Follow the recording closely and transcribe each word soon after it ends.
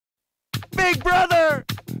Big brother!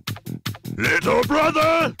 Little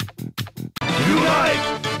brother!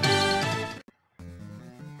 Unite!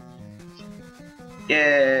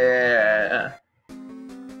 Yeah.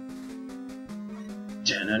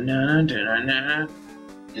 Da-na-na-na-na-na.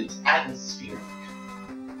 It's atmospheric.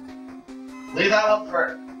 Leave that one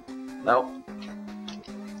for. Nope.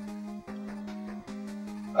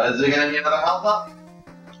 Is it gonna be another health up?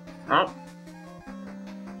 Nope.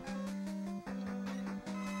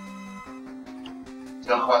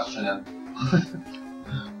 Don't question it.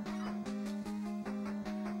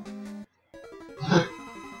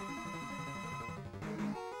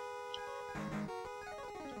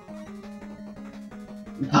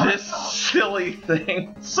 This silly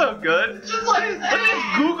thing. So good. It's just like Look at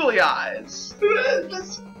his googly eyes. It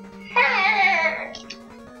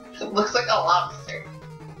looks like a lobster.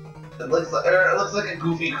 It looks like a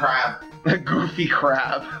goofy crab. A goofy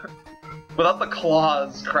crab. Without the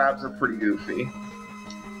claws, crabs are pretty goofy.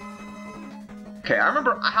 Okay, I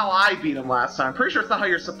remember how I beat him last time. Pretty sure it's not how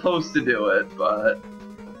you're supposed to do it, but...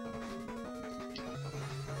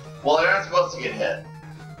 Well, they're not supposed to get hit.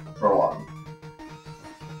 For one.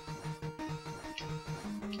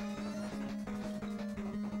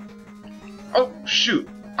 Oh, shoot.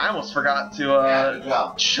 I almost forgot to, Yeah, good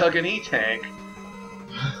job. chug an E-tank.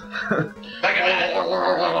 Mega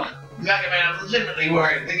Man, I'm legitimately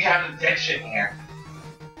worried. I think you have an addiction here.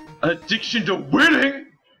 Addiction to winning?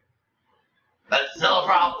 That's still a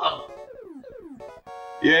problem.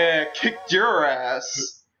 Yeah, kicked your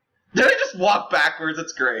ass. Did I just walk backwards?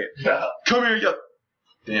 It's great. Yeah. Come here, you...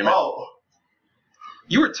 Damn it. Oh.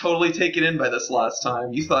 You were totally taken in by this last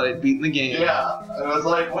time. You thought I'd beaten the game. Yeah. I was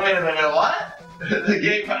like, wait a minute, what? The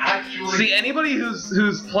game actually. See, anybody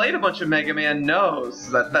who's played a bunch of Mega Man knows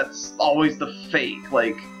that that's always the fake.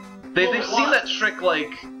 Like, they've seen that trick like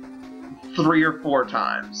 3 or 4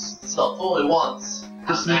 times. So only once.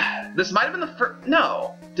 This Not bad. this might have been the first.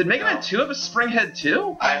 No, did Mega Man 2 have a spring head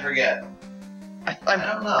too? I forget. I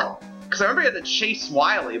don't know. Because I remember he had to chase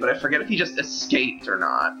Wily, but I forget if he just escaped or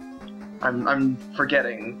not. I'm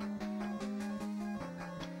forgetting.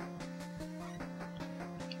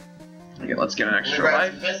 Okay, let's get an extra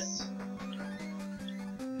life. Fists?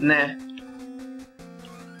 Nah.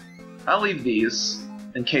 I'll leave these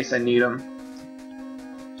in case I need them.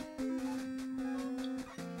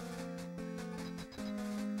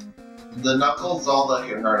 The knuckles all that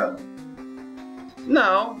can hurt him.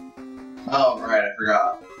 No, Oh, right, I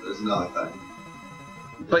forgot. There's another thing.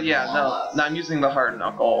 but yeah, no, I'm using the hard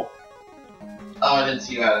knuckle. Oh, I didn't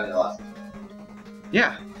see you had any left.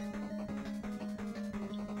 Yeah.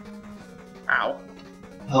 Ow.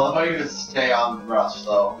 I love how you just stay on the brush,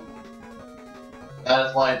 though. That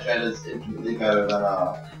is why Dread is infinitely better than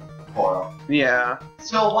Coral. Yeah.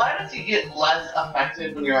 So why does he get less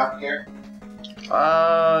affected when you're up here?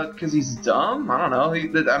 Cause he's dumb? I don't know.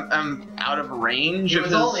 I'm out of range He of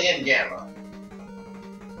was his... only in Gamma.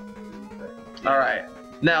 Alright.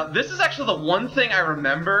 Now, this is actually the one thing I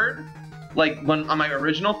remembered, like, when on my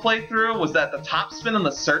original playthrough, was that the top spin and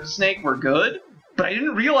the Cert Snake were good, but I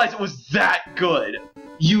didn't realize it was that good.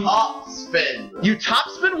 You Top spin! You top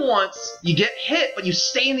spin once, you get hit, but you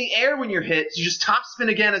stay in the air when you're hit, so you just top spin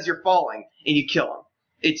again as you're falling, and you kill him.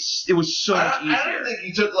 It was so much easier. I don't think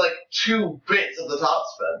he took like 2 bits of the top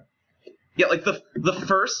spin. Yeah, like the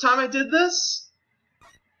first time I did this,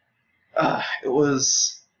 it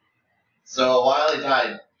was... So Wily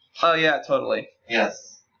died. Oh yeah, totally.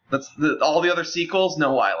 Yes. That's all the other sequels,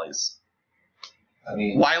 no Wily's. I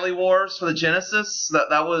mean, Wily Wars for the Genesis, that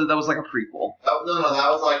was like a prequel. no, that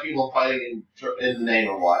was like people fighting in the name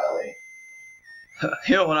of Wily.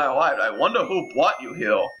 Here when I arrived, I wonder who brought you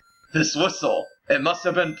here. This whistle. It must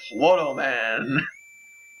have been Pluto Man.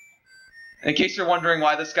 In case you're wondering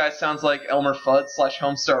why this guy sounds like Elmer Fudd /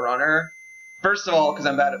 Homestar Runner, first of all, because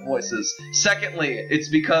I'm bad at voices. Secondly, it's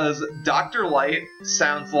because Dr. Light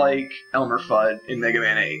sounds like Elmer Fudd in Mega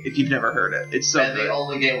Man 8, if you've never heard it. It's so And good. the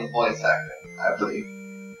only game with voice acting, I believe.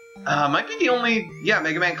 Might be the only,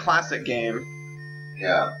 Mega Man Classic game.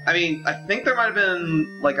 Yeah. I mean, I think there might have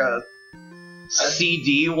been, like, a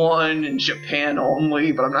CD one in Japan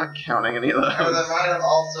only, but I'm not counting any of those. Or there might have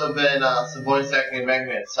also been some voice acting in Mega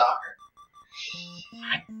Man Soccer.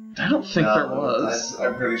 I don't think there was.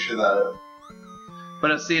 I'm pretty sure that is.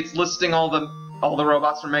 But see, it's listing all the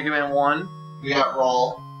robots from Mega Man 1. We got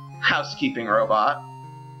Roll, Housekeeping robot.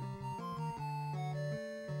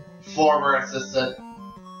 former assistant.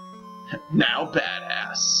 Now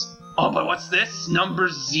badass. Oh, but what's this? Number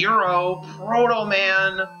 0, Proto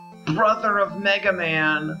Man, brother of Mega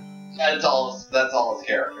Man. That's all his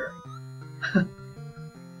character.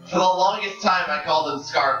 For the longest time, I called him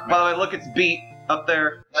Scarf By Man. the way, look, it's Beat up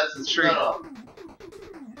there. That's his tree. no.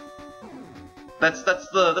 That's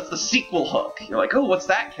the sequel hook. You're like, oh, what's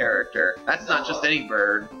that character? That's not just any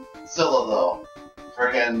bird. Scylla, though.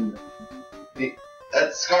 Friggin'.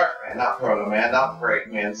 That's Scarf Man, not Proto Man, not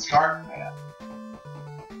Break Man. Scarf Man.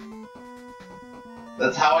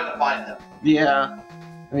 That's how I define him. Yeah.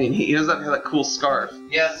 I mean, he doesn't have that cool scarf.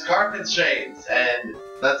 Yeah, scarf and shades, and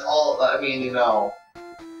that's all. I mean, you know.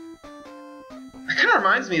 It kind of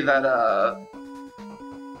reminds me of that,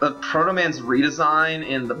 the Proto Man's redesign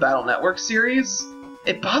in the Battle Network series.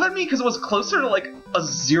 It bothered me because it was closer to, like, a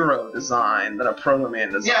Zero design than a Proto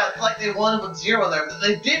Man design. Yeah, it's like they wanted to put Zero in there, but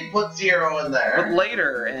they did put Zero in there. But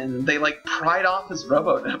later, and they, like, pried off his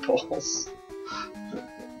robo nipples.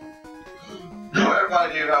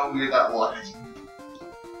 Everybody knew how weird that looked.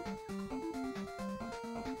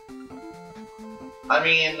 I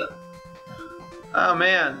mean, Oh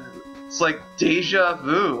man, it's like deja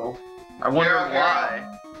vu. I wonder Hero, why.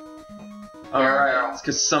 Hero. Alright, it's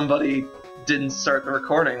because somebody didn't start the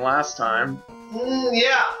recording last time.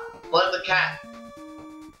 yeah, blame the cat.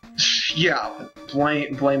 Yeah,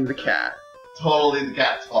 blame the cat. Totally the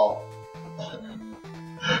cat's fault.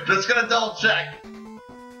 Just gonna double check.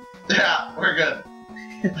 Yeah, we're good.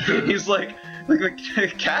 He's like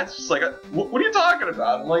the cat's just like, what are you talking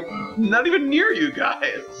about? I'm like, not even near you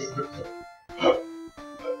guys.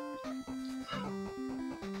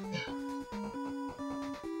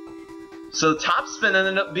 So Topspin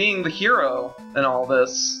ended up being the hero in all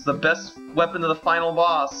this, the best weapon of the final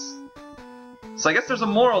boss. So I guess there's a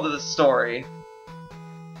moral to this story.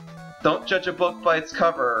 Don't judge a book by its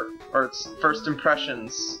cover, or its first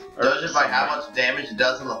impressions. Or Judge it by how something. much damage it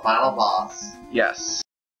does in the final boss. Yes.